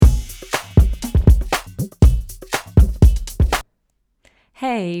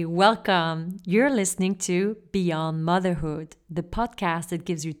Hey, welcome. You're listening to Beyond Motherhood, the podcast that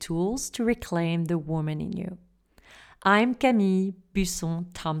gives you tools to reclaim the woman in you. I'm Camille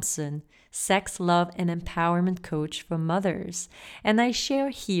Busson-Thompson, sex, love, and empowerment coach for mothers, and I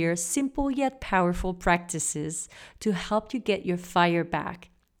share here simple yet powerful practices to help you get your fire back,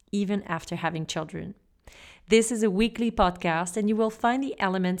 even after having children. This is a weekly podcast, and you will find the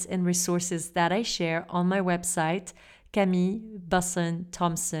elements and resources that I share on my website,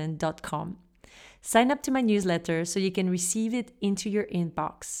 CamilleBussonThompson.com. Sign up to my newsletter so you can receive it into your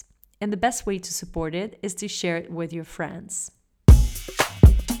inbox. And the best way to support it is to share it with your friends.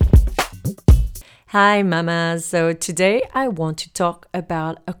 Hi, mamas. So today I want to talk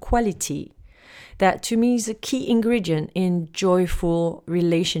about a quality that to me is a key ingredient in joyful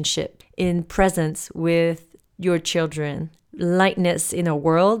relationship, in presence with your children, lightness in a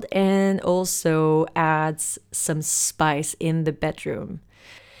world, and also adds some spice in the bedroom.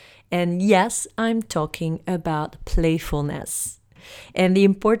 And yes, I'm talking about playfulness and the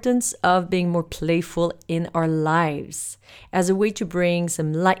importance of being more playful in our lives as a way to bring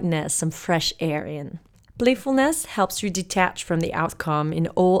some lightness, some fresh air in. Playfulness helps you detach from the outcome in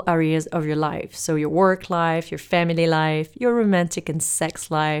all areas of your life. So your work life, your family life, your romantic and sex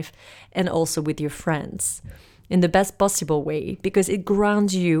life, and also with your friends in the best possible way, because it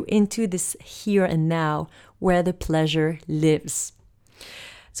grounds you into this here and now where the pleasure lives.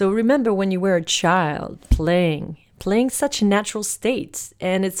 So remember when you were a child, playing such a natural state,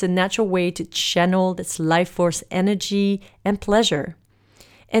 and it's a natural way to channel this life force energy and pleasure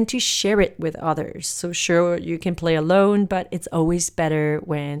and to share it with others. So sure, you can play alone, but it's always better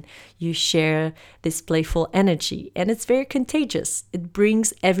when you share this playful energy. And it's very contagious. It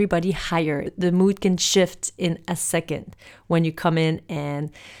brings everybody higher. The mood can shift in a second when you come in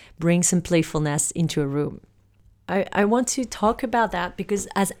and bring some playfulness into a room. I want to talk about that because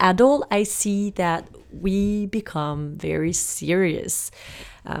as adult, I see that we become very serious.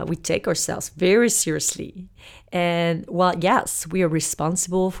 We take ourselves very seriously. And while, yes, we are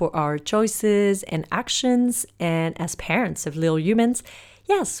responsible for our choices and actions, and as parents of little humans,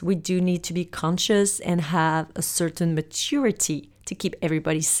 yes, we do need to be conscious and have a certain maturity to keep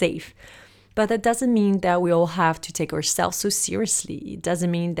everybody safe. But that doesn't mean that we all have to take ourselves so seriously. It doesn't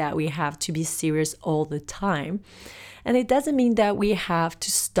mean that we have to be serious all the time. And it doesn't mean that we have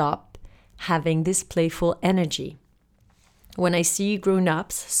to stop having this playful energy. When I see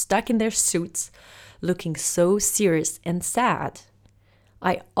grown-ups stuck in their suits, looking so serious and sad,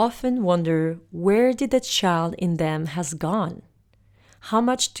 I often wonder, where did the child in them has gone? How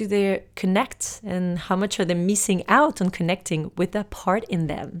much do they connect, and how much are they missing out on connecting with that part in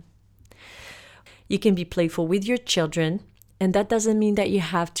them? You can be playful with your children, and that doesn't mean that you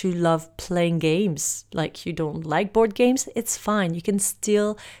have to love playing games. Like you don't like board games, it's fine. You can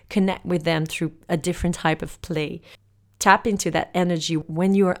still connect with them through a different type of play. Tap into that energy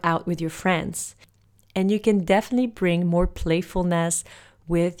when you are out with your friends. And you can definitely bring more playfulness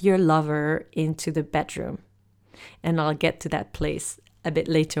with your lover into the bedroom. And I'll get to that place a bit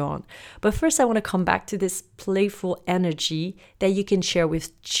later on. But first, I want to come back to this playful energy that you can share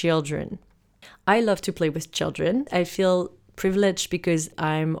with children. I love to play with children. I feel privileged because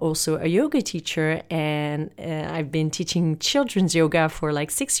I'm also a yoga teacher, and I've been teaching children's yoga for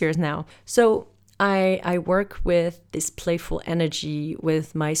like 6 years now. So I work with this playful energy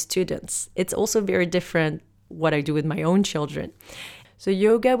with my students. It's also very different what I do with my own children. So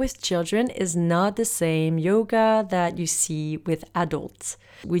yoga with children is not the same yoga that you see with adults.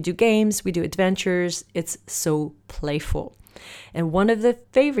 We do games, we do adventures. It's so playful. And one of the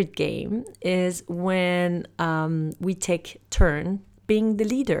favorite game is when we take turn being the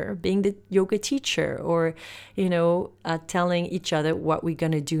leader, being the yoga teacher, or, telling each other what we're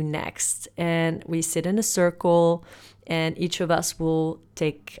going to do next. And we sit in a circle, and each of us will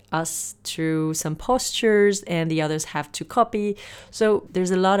take us through some postures, and the others have to copy. So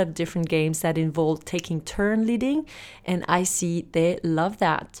there's a lot of different games that involve taking turn leading, and I see they love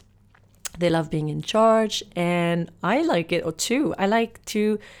that. They love being in charge, and I like it too. I like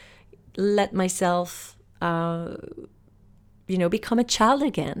to let myself, become a child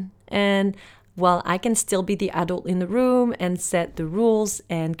again. And while I can still be the adult in the room and set the rules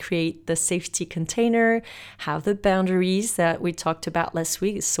and create the safety container, have the boundaries that we talked about last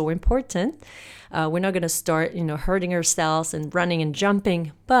week is so important. We're not going to start, hurting ourselves and running and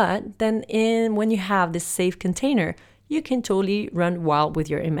jumping. But then when you have this safe container, you can totally run wild with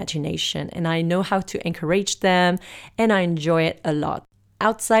your imagination. And I know how to encourage them, and I enjoy it a lot.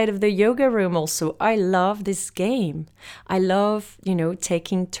 outside of the yoga room also. I love this game. I love,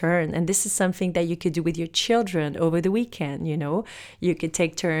 taking turn. And this is something that you could do with your children over the weekend, You could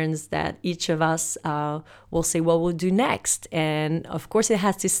take turns that each of us will say what we'll do next. And of course, it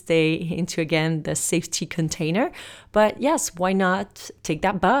has to stay into, again, the safety container. But yes, why not take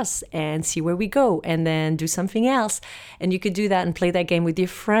that bus and see where we go and then do something else? And you could do that and play that game with your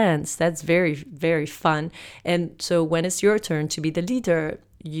friends. That's very, very fun. And so when it's your turn to be the leader,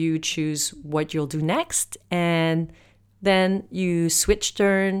 you choose what you'll do next, and then you switch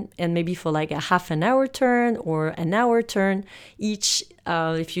turn, and maybe for like a half an hour turn or an hour turn each,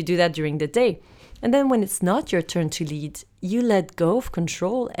 if you do that during the day. And then when it's not your turn to lead, you let go of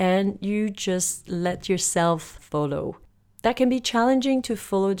control and you just let yourself follow. That can be challenging to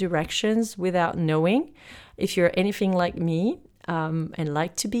follow directions without knowing. If you're anything like me, and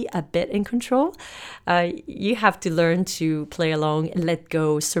like to be a bit in control, you have to learn to play along, let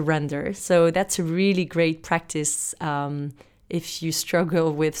go, surrender. So that's a really great practice. If you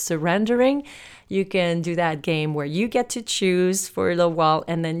struggle with surrendering, you can do that game where you get to choose for a little while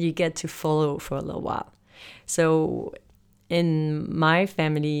and then you get to follow for a little while. So in my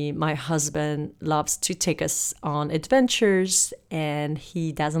family, my husband loves to take us on adventures, and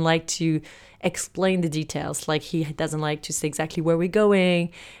he doesn't like to explain the details. Like, he doesn't like to say exactly where we're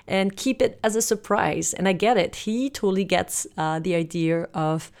going and keep it as a surprise. And I get it. He totally gets the idea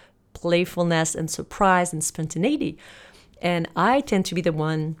of playfulness and surprise and spontaneity. And I tend to be the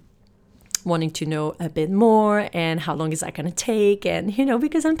one wanting to know a bit more and how long is that going to take, and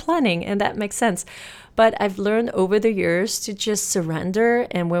because I'm planning, and that makes sense. But I've learned over the years to just surrender,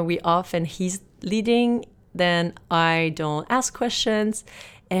 and when we off and he's leading, then I don't ask questions,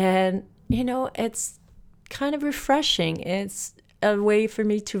 and it's kind of refreshing. It's a way for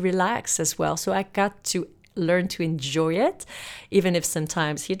me to relax as well. So I got to learn to enjoy it, even if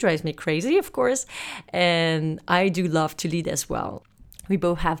sometimes he drives me crazy, of course, and I do love to lead as well. We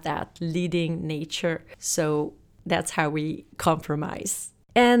both have that leading nature. So that's how we compromise.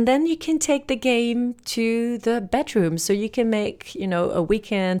 And then you can take the game to the bedroom. So you can make, a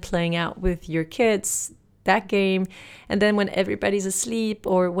weekend playing out with your kids, that game. And then when everybody's asleep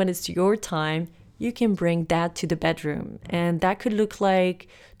or when it's your time, you can bring that to the bedroom. And that could look like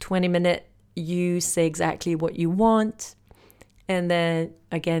 20 minutes. You say exactly what you want. And then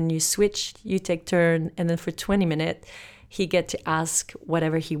again, you switch, you take turn. And then for 20 minutes, he gets to ask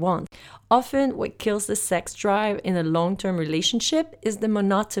whatever he wants. Often what kills the sex drive in a long-term relationship is the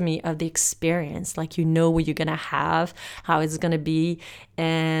monotony of the experience. Like, what you're going to have, how it's going to be,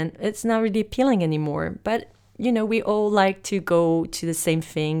 and it's not really appealing anymore. But we all like to go to the same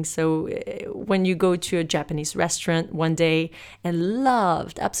thing. So when you go to a Japanese restaurant one day and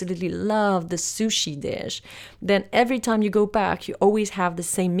absolutely loved the sushi dish, then every time you go back, you always have the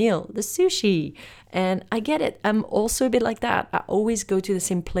same meal, the sushi. And I get it. I'm also a bit like that. I always go to the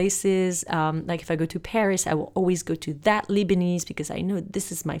same places. Like if I go to Paris, I will always go to that Lebanese because I know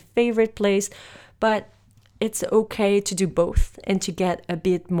this is my favorite place. But it's okay to do both and to get a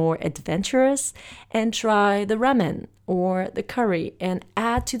bit more adventurous and try the ramen or the curry and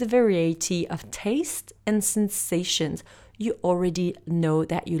add to the variety of taste and sensations you already know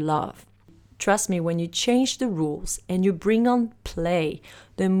that you love. Trust me, when you change the rules and you bring on play,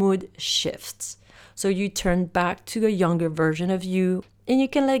 the mood shifts. So you turn back to the younger version of you, and you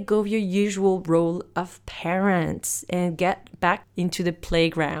can let go of your usual role of parents and get back into the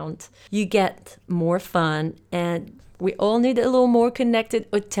playground. You get more fun, and we all need a little more connected,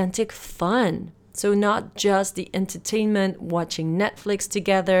 authentic fun. So not just the entertainment, watching Netflix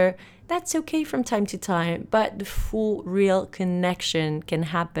together. That's okay from time to time, but the full real connection can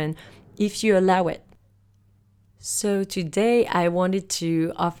happen if you allow it. So today I wanted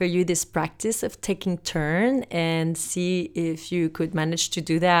to offer you this practice of taking turn and see if you could manage to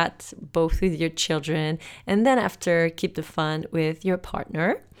do that both with your children and then after keep the fun with your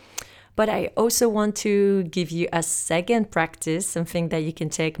partner. But I also want to give you a second practice, something that you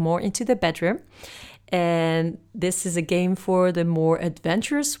can take more into the bedroom. And this is a game for the more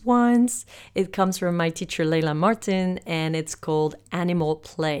adventurous ones. It comes from my teacher, Layla Martin, and it's called Animal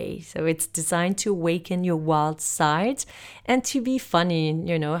Play. So it's designed to awaken your wild side and to be funny,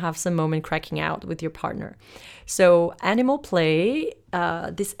 have some moment cracking out with your partner. So Animal Play,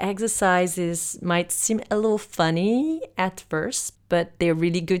 these exercises might seem a little funny at first, but they're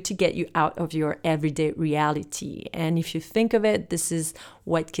really good to get you out of your everyday reality. And if you think of it, this is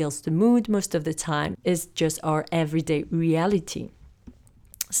what kills the mood most of the time, is just our everyday reality.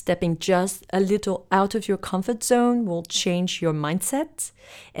 Stepping just a little out of your comfort zone will change your mindset.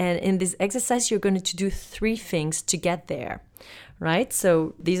 And in this exercise, you're going to do 3 things to get there. right?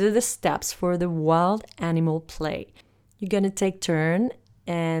 So these are the steps for the wild animal play. You're going to take turn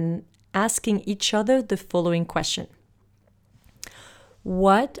and asking each other the following question.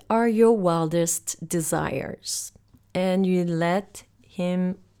 What are your wildest desires? And you let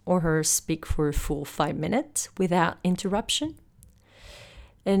him or her speak for a full 5 minutes without interruption.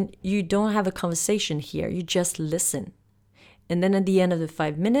 And you don't have a conversation here, you just listen. And then at the end of the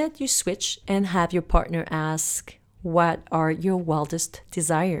 5 minutes, you switch and have your partner ask, what are your wildest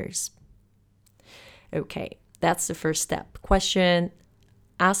desires? Okay, that's the first step. Question,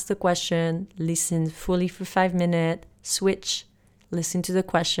 ask the question, listen fully for 5 minutes, switch, listen to the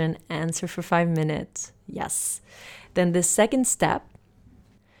question, answer for 5 minutes. Yes. Then the second step,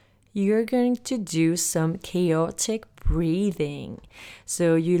 you're going to do some chaotic breathing.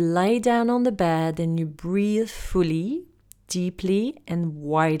 So you lie down on the bed and you breathe fully, deeply, and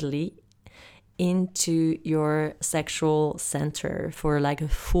widely into your sexual center for like a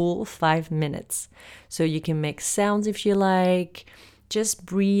full 5 minutes. So you can make sounds if you like. Just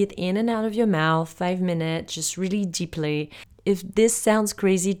breathe in and out of your mouth, 5 minutes, just really deeply. If this sounds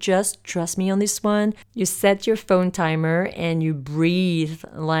crazy, just trust me on this one. You set your phone timer and you breathe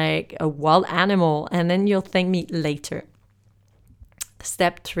like a wild animal, and then you'll thank me later.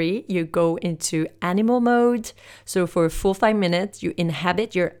 Step 3, you go into animal mode. So for a full 5 minutes, you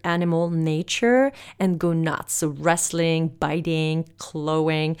inhabit your animal nature and go nuts. So wrestling, biting,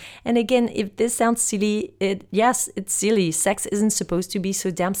 clawing. And again, if this sounds silly, yes, it's silly. Sex isn't supposed to be so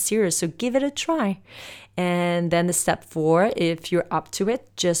damn serious. So give it a try. And then the step 4, if you're up to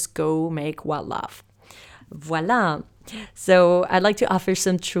it, just go make wild love. Voila. So I'd like to offer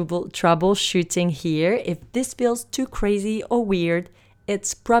some troubleshooting here. If this feels too crazy or weird,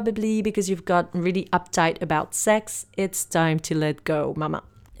 it's probably because you've gotten really uptight about sex. It's time to let go, mama.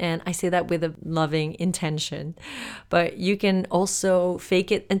 And I say that with a loving intention. But you can also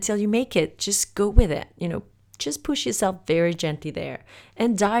fake it until you make it. Just go with it. Just push yourself very gently there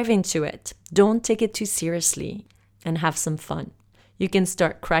and dive into it. Don't take it too seriously and have some fun. You can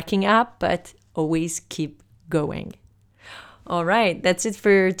start cracking up, but always keep going. All right, that's it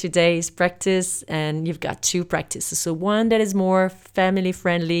for today's practice. And you've got 2 practices. So one that is more family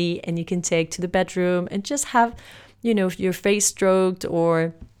friendly and you can take to the bedroom and just have, your face stroked,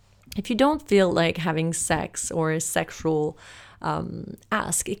 or if you don't feel like having sex or a sexual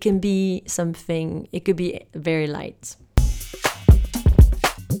ask, it can be something, it could be very light.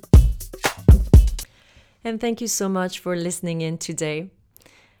 And thank you so much for listening in today.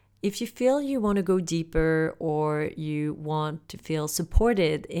 If you feel you want to go deeper or you want to feel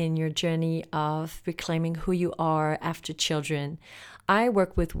supported in your journey of reclaiming who you are after children, I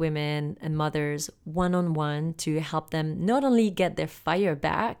work with women and mothers one-on-one to help them not only get their fire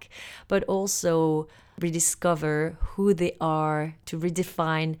back, but also rediscover who they are, to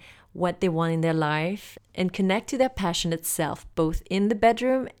redefine what they want in their life, and connect to their passionate self, both in the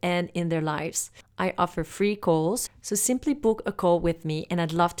bedroom and in their lives. I offer free calls, so simply book a call with me and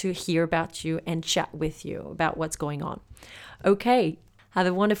I'd love to hear about you and chat with you about what's going on. Okay, have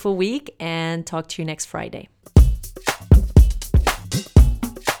a wonderful week and talk to you next Friday.